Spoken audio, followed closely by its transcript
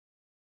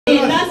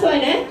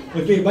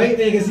Okey, baik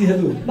saya kasih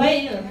satu.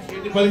 Baik.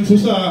 Ini paling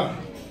susah.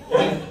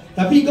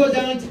 Tapi kau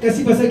jangan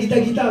kasih pasal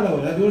gitar-gitar tau.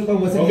 Lah dia tahu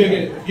pasal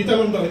Okey, kita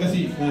memang tak boleh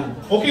kasih.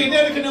 Okey, ni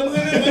ada kena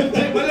mengena dengan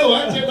Cik Malu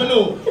Cik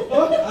Malu.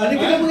 Oh, ada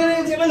kena mengena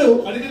dengan Cik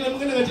Malu? Ada kena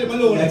mengena dengan Cik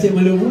Malu. Cik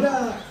Malu pula.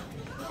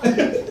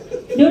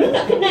 Diorang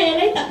tak kenal, yang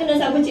lain tak kenal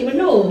siapa Cik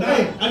Melu.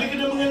 Ada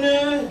kena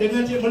mengena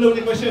dengan Cik Malu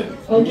ni question.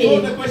 Okay. So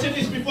the question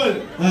is people.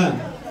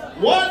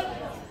 What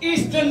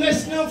is the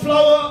national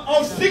flower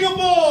of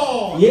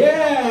Singapore?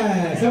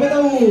 Yeah, siapa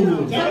tahu?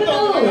 Siapa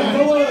tahu?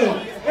 Tak boleh.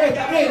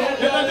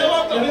 Jangan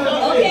jawab, tak boleh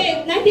jawab.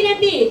 Okey,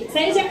 nanti.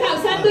 Saya cakap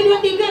 1,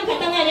 2, 3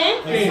 angkat tangan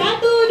 1, 2,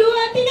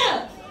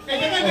 3.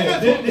 Jangan.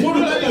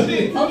 Suruh lari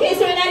sini. Okey,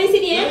 suruh lari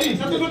sini Lari,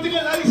 1, 2,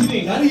 3 lari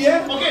sini. Lari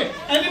ya? Okay,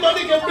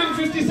 anybody can bring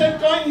 50 cent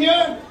coin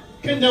here,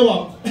 can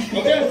jawab.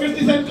 Okay,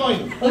 50 cent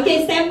coin.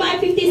 Okay, stand by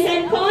 50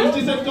 cent coin.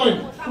 50 cent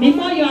coin.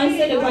 Before you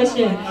answer the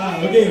question.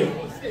 Okay.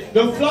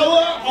 The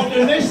flower of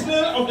the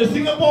national of the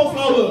Singapore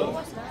flower.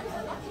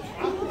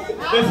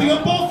 The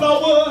Singapore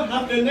flower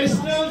have the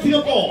national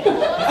Singapore.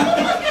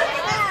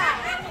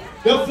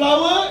 The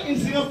flower in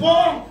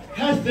Singapore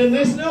has the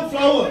national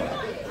flower.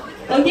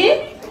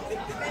 Okay?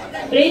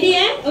 Ready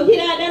Okay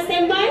dah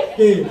stand by?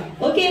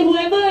 Okay,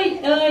 whoever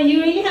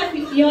you really have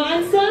your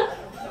answer,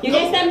 you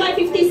can stand by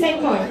 50 cent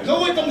coin. 各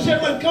位同学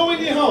们，各位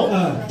你好。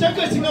这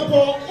个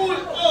Singapore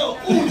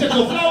这个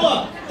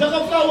flower， 这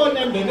个 flower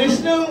name the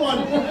national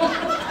one.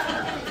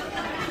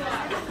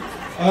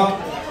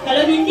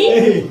 Kalau Hindi?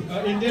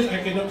 Indian I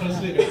cannot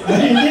translate.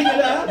 Indian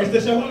ada? Mr.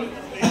 Syamul.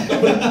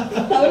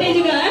 Tak boleh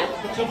juga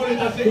Siapa boleh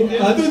translate India?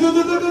 Tu.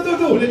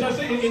 Boleh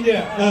translate in India.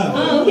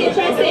 Okay,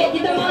 translate.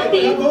 Kita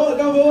mati.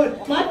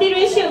 Mati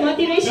ratio.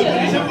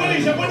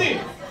 Siapa ni?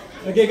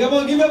 Okay, come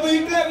on, give up a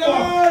clap, come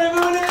on,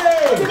 everybody.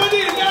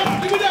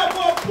 Give it up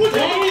for Puteri.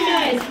 Very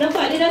nice.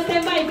 Nampak dia dah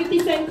stand by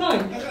 50 cent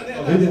coin.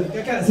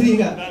 Kakak, sini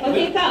kak.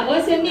 Okay kak,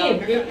 what's your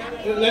name?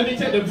 Let me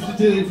check the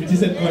 50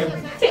 cent coin.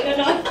 Check or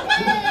not?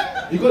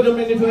 You got the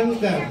many different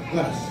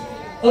glass.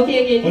 Okay,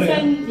 this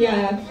one,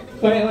 yeah,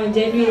 correct one,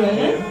 genuine one.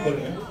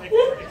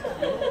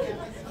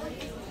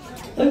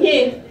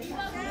 Okay,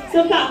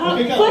 so kak,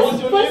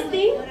 first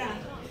thing.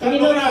 Kak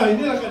Nora,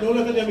 inilah Kak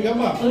Nora kan dia ambil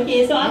gambar.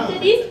 Okay, so after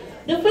this,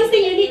 the first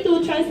thing you need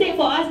to translate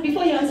for us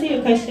before you answer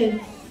your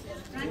question.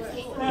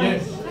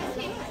 Yes,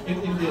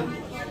 in Indian.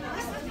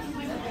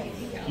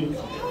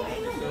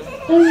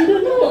 Oh, you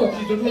don't know?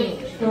 She don't know.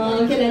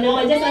 Okay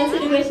lah, just answer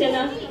the question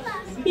lah.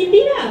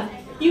 Hindi lah.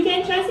 You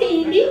can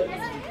translate Hindi?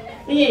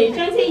 Okay,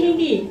 translate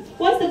Hindi.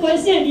 What's the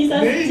question? This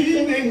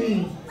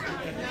Nahi.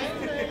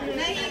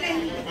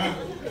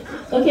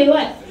 Okay,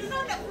 what?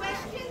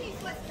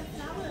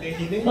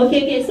 Nahi.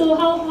 Okay, so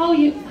how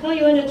you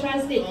want to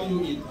translate? How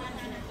you eat?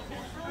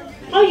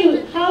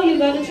 How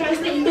you gonna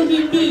translate into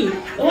Hindi?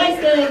 What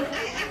is the?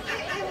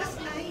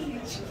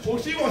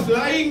 She was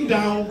lying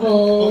down.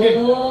 Oh.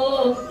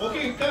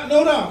 Okay, Kak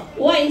Nora.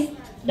 What is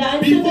the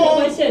answer to the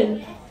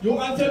question? You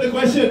answer the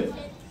question.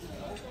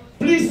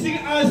 Please sing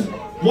us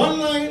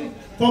one line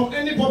from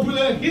any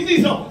popular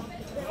Hindi song.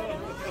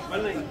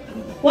 One line.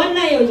 One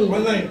line only.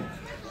 One line.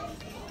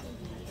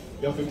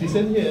 You have 50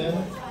 cent here.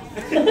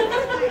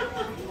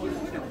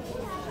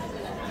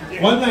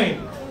 One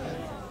line.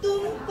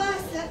 Tumpah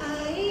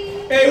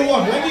air.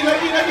 Wah, lagi. Kak,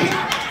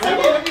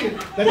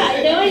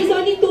 that one is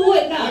only 2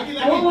 words kak. Lagi.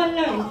 I want one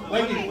line.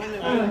 Lagi.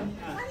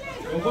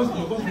 Your boss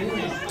very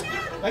nice.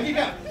 Lagi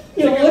kak.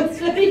 Your boss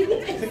very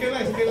nice.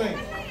 Second line.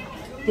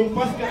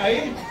 Tumpas ke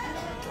air.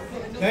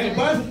 Naik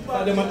bas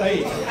tak ada mata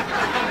air.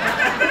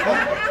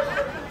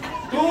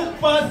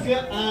 Tumpas ke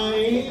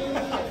air.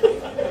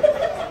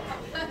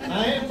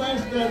 Naik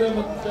bas tak ada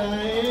mata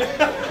air.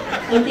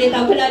 Okay,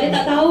 tak apalah, dia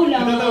tak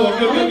tahulah. Tak tahu.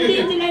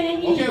 Okay. Je lah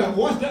nyanyi. Okay,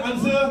 what's the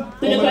answer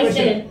To the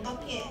question.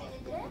 Okay.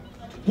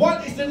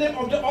 What is the name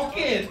of the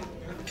orchid?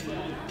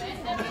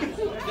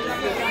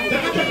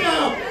 Jangan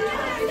cakap.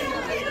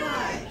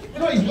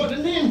 No, it's got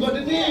the name.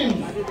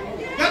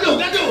 Gaduh.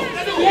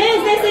 Yes,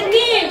 there's a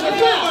name.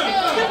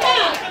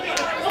 Kakak.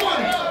 Come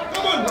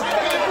on.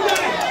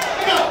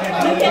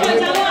 You cannot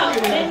jawab.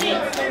 Okay,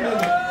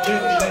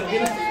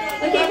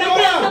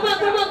 kakak. Come on,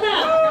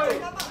 kak.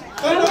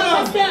 Come on,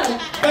 faster.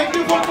 Thank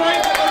you for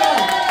trying,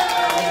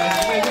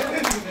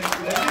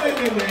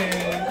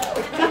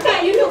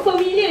 Kakak, you look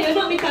familiar. You're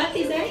not makeup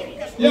artist,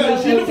 Yeah,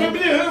 she look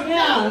familiar, huh?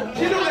 Yeah.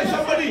 She look like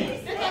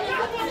somebody.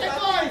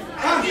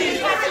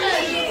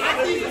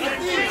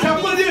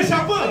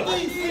 Siapa?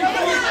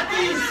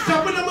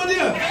 Siapa nama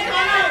dia?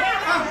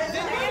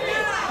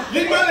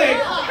 Lin Malik.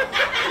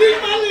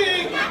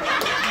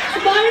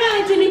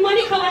 Sebarang je Lin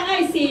Malik kawan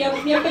I sih yang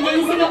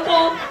penyanyi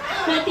Singapore.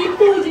 Nak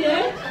tipu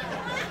je.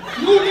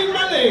 You Lin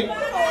Malik.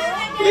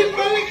 Lin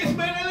Malik is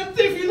my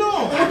relative, you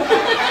know.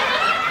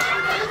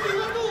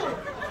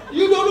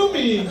 You don't know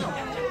me.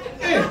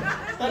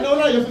 Tak ada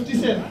orang yang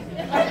 50 cent.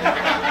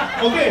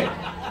 Okay.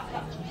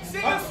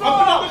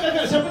 Apa nama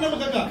kakak? Siapa nama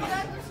kakak?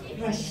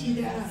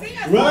 Rashida.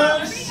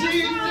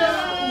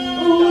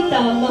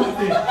 Utama.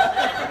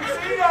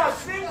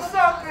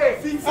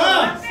 Okay,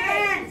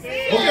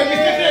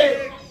 Mr.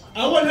 Craig. I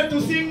want her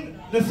to sing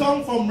the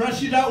song from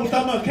Rashida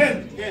Utama.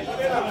 Can?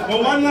 Or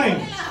one line?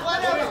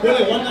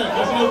 Boleh, one line.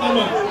 Rashida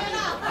Utama.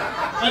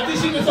 Nanti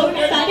sing the song.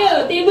 Tak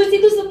ada. Table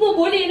situ semua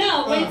boleh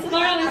lah. Main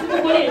sembarang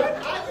semua boleh.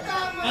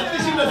 Nanti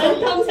sing the song.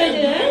 Antang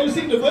saja. Can you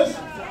sing the verse?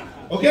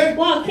 Okay?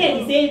 Wah,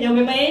 Ken sih. Yang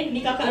main-main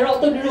ni kakak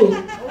rock tu dulu.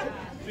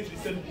 Please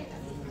listen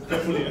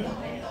carefully.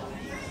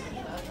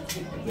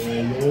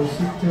 There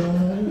was a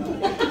time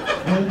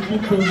when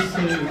people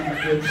say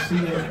that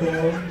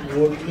Singapore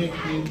won't make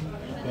it,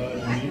 but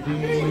we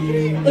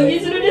did. Okay,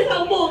 suruh dia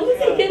sambung.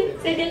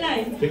 Second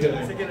line. Second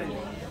line.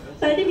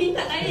 Tadi minta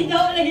lain,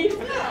 jawab lagi.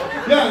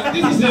 Yeah,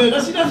 this is the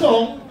Rashida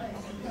song.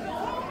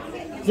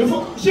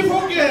 She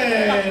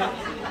forget.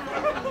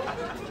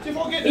 She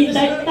forget.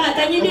 Tak,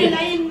 tanya dia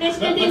lain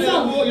National Day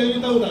song. Lagu yang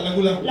you tahu tak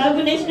lagu lah? Lagu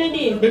National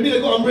Day. Maybe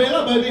lagu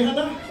Umbrella by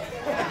Rihanna.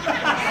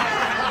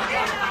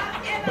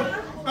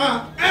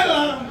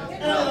 Ella.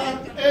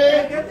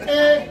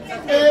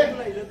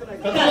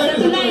 Kak,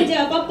 satu line je,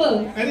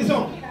 apa-apa. Any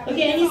song.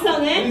 Okay, any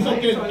song Any song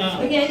can.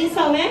 Okay, any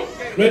song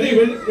Ready?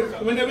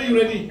 Whenever you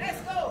ready.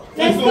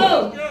 Let's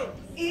go.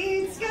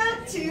 It's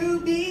got to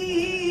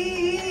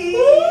be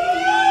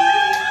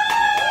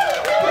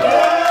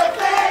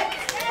perfect.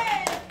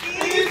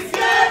 It's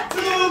got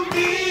to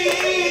be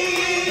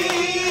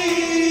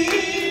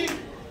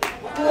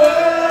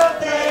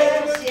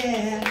perfect,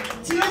 yeah.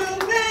 Too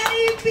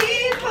many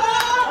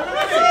people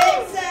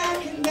say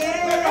second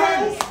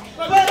best,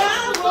 but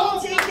I won't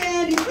take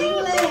anything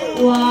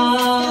less.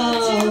 Wow.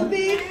 It's got to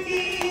be,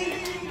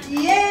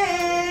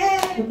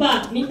 yeah.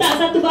 Nampak? Minta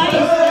satu baris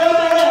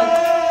daripada.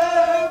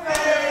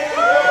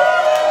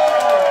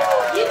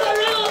 Give a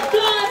round of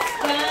applause,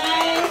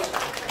 guys.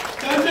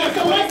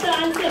 So what's the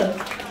answer?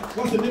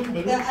 What's the name?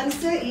 The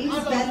answer is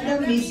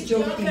Banda Miss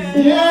Joking.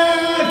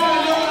 Yes!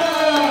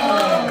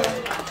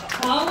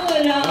 Power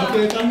lah.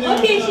 Okay, Tanya.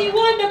 Okay, she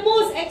won the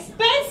most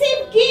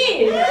expensive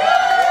gift.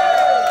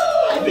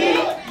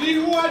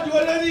 Lihua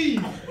Jewelry.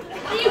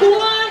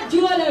 Lihua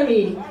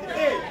Jewelry.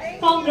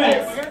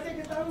 Congrats.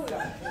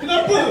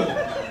 Kenapa?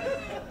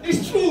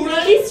 It's true,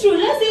 right? It's true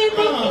lah, say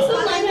thank you so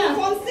much Palibu lah.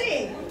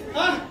 Fonse.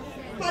 Huh?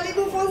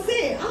 Palibu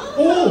Fonse.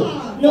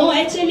 Oh. No,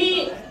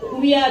 actually,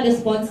 we are the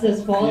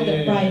sponsors for all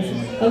the prize.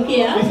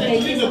 Okay, It's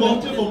thank actually you the so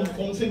much. voucher from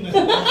Fong Sing.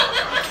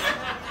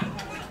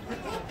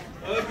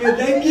 Okay,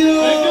 thank you.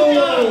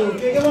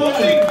 Okay, come on.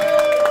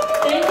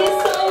 Thank you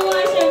so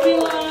much,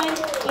 everyone.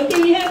 Okay,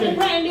 we have the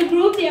bride and the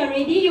groom. They are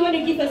ready. You want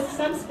to give us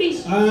some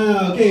speech?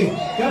 Okay.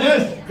 Come.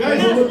 Yes, guys.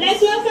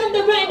 Let's welcome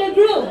the bride and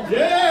the groom.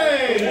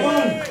 Yay! Come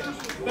on.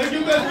 Thank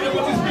you guys for your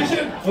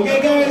participation. Okay,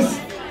 guys.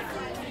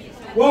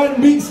 One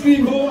big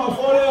scream for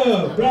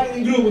the bride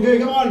and groom. Okay,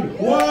 come on.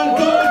 1, 2,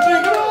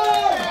 3, come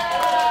on.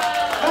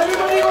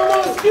 Everybody, one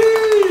more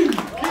scream.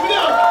 Keep it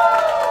up.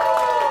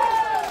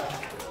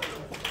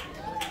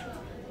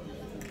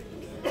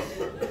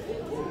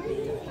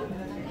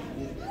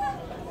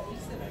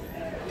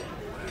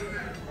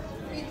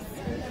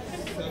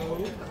 So,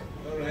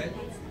 all right.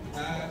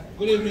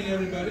 Good evening,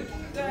 everybody.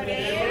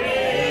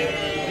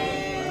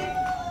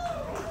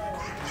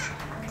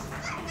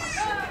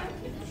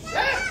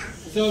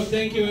 So,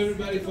 thank you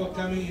everybody for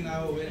coming in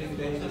our wedding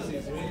day. This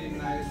is really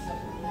nice.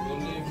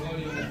 All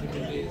you have to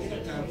do is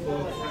to come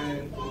for a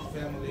friend, for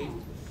family,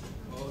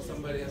 or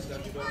somebody else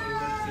that you don't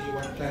even see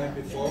one time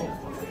before.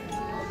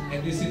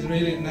 And this is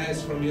really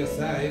nice from your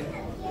side.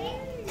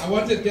 I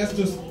wanted just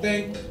to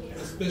thank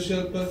a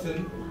special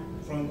person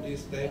from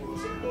this state,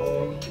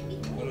 all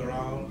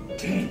around,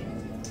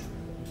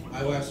 my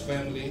wife's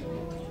family,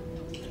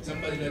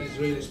 somebody that is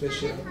really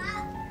special,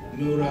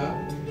 Nura.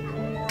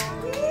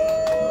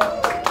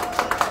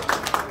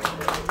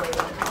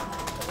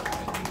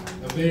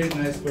 A very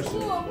nice person.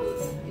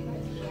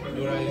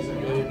 Nura is a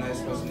very nice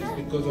person. It's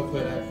because of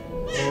her that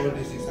all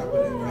this is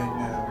happening right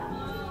now.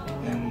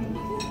 And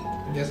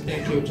just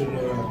thank you to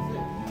Nura.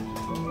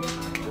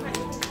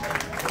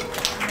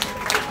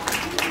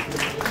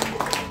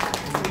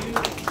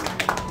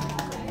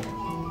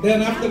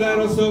 Then after that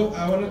also,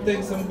 I want to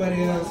thank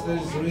somebody else that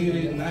is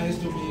really nice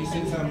to me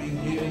since I'm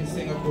here in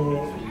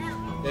Singapore.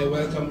 They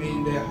welcome me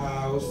in their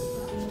house.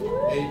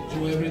 They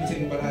do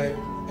everything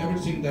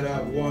everything that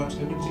I want,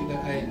 everything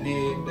that I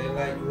need. They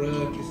like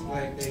run, it's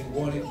like they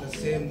want it the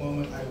same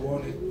moment I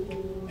want it.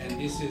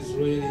 And this is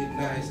really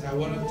nice. I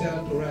want to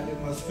tell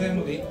Ferdyna's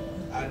family,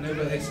 I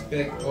never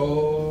expect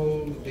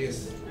all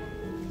this.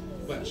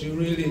 But you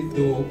really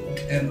do,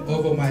 and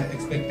over my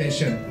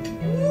expectation.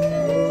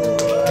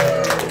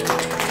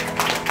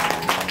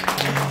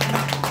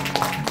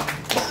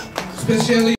 Especially